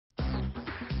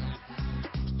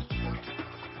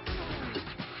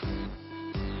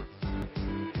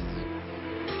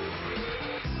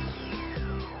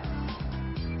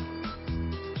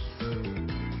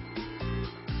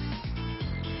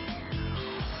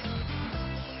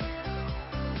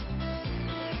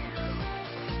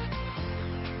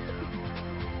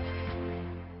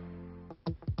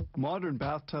Modern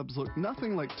bathtubs look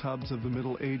nothing like tubs of the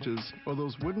Middle Ages or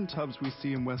those wooden tubs we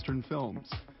see in Western films.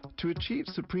 To achieve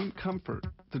supreme comfort,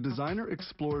 the designer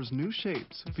explores new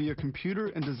shapes via computer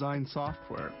and design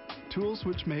software, tools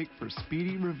which make for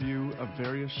speedy review of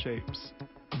various shapes.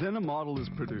 Then a model is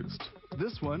produced.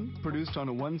 This one, produced on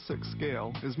a 1/6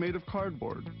 scale, is made of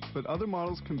cardboard, but other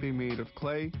models can be made of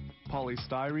clay,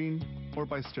 polystyrene, or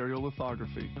by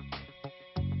stereolithography.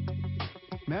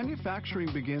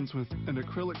 Manufacturing begins with an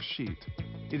acrylic sheet.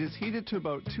 It is heated to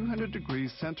about 200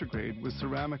 degrees centigrade with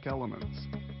ceramic elements.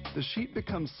 The sheet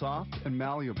becomes soft and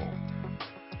malleable.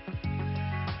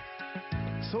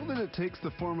 So that it takes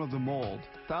the form of the mold,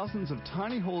 thousands of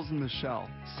tiny holes in the shell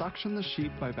suction the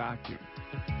sheet by vacuum.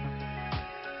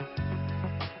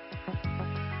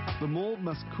 The mold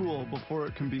must cool before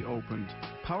it can be opened.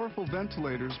 Powerful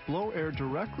ventilators blow air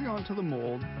directly onto the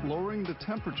mold, lowering the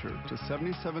temperature to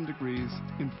 77 degrees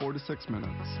in 4 to 6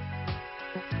 minutes.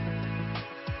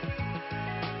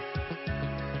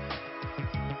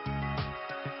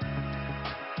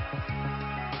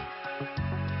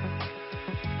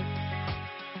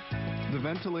 The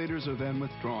ventilators are then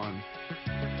withdrawn.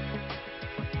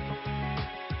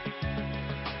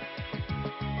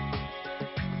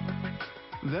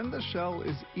 Then the shell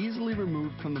is easily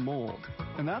removed from the mold,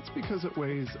 and that's because it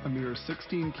weighs a mere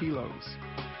 16 kilos.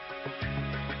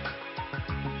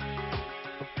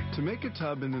 To make a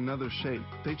tub in another shape,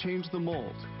 they change the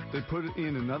mold. They put it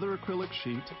in another acrylic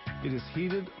sheet. It is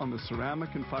heated on the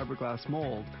ceramic and fiberglass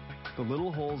mold. The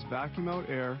little holes vacuum out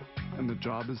air, and the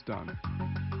job is done.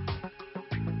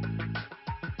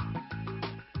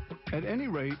 At any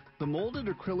rate, the molded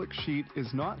acrylic sheet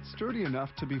is not sturdy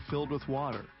enough to be filled with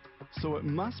water, so it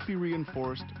must be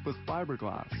reinforced with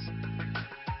fiberglass.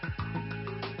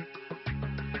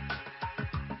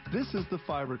 This is the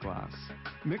fiberglass.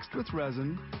 Mixed with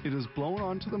resin, it is blown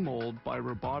onto the mold by a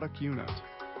robotic unit.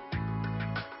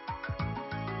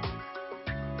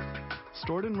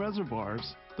 Stored in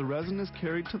reservoirs, the resin is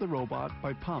carried to the robot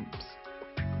by pumps.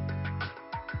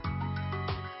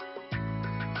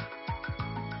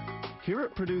 Here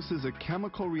it produces a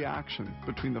chemical reaction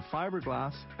between the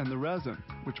fiberglass and the resin,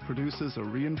 which produces a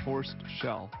reinforced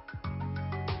shell.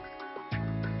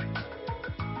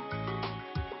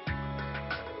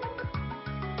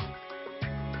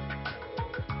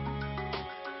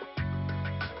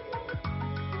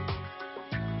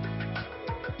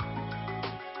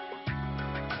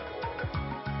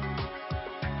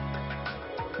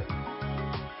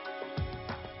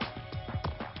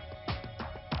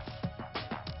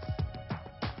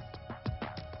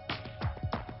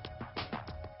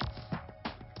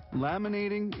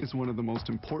 Laminating is one of the most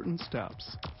important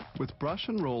steps. With brush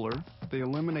and roller, they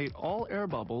eliminate all air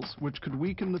bubbles which could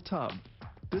weaken the tub.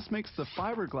 This makes the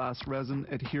fiberglass resin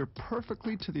adhere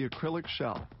perfectly to the acrylic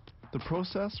shell. The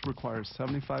process requires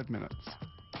 75 minutes.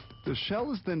 The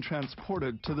shell is then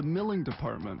transported to the milling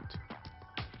department.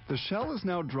 The shell is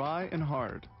now dry and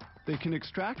hard. They can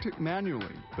extract it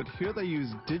manually, but here they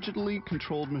use digitally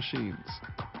controlled machines.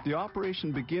 The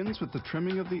operation begins with the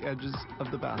trimming of the edges of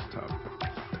the bathtub.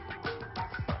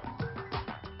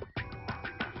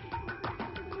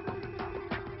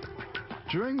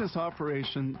 During this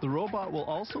operation, the robot will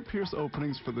also pierce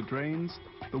openings for the drains,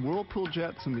 the whirlpool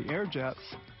jets and the air jets,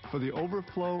 for the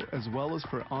overflow as well as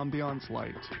for ambiance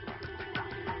light.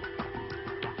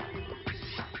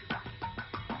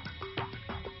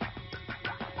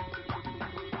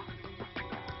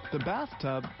 The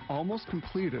bathtub, almost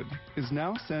completed, is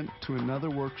now sent to another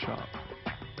workshop.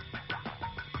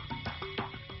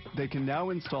 They can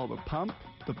now install the pump,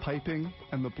 the piping,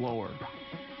 and the blower.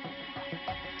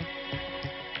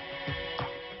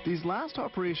 These last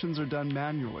operations are done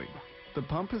manually. The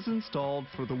pump is installed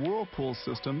for the whirlpool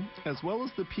system as well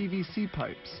as the PVC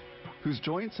pipes, whose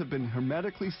joints have been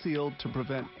hermetically sealed to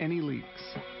prevent any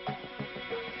leaks.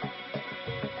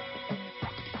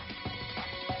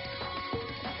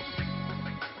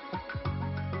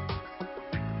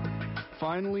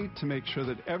 Finally, to make sure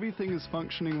that everything is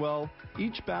functioning well,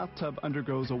 each bathtub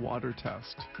undergoes a water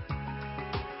test.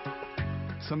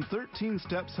 Some 13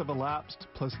 steps have elapsed,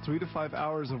 plus 3 to 5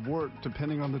 hours of work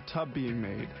depending on the tub being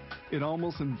made. It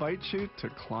almost invites you to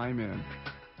climb in.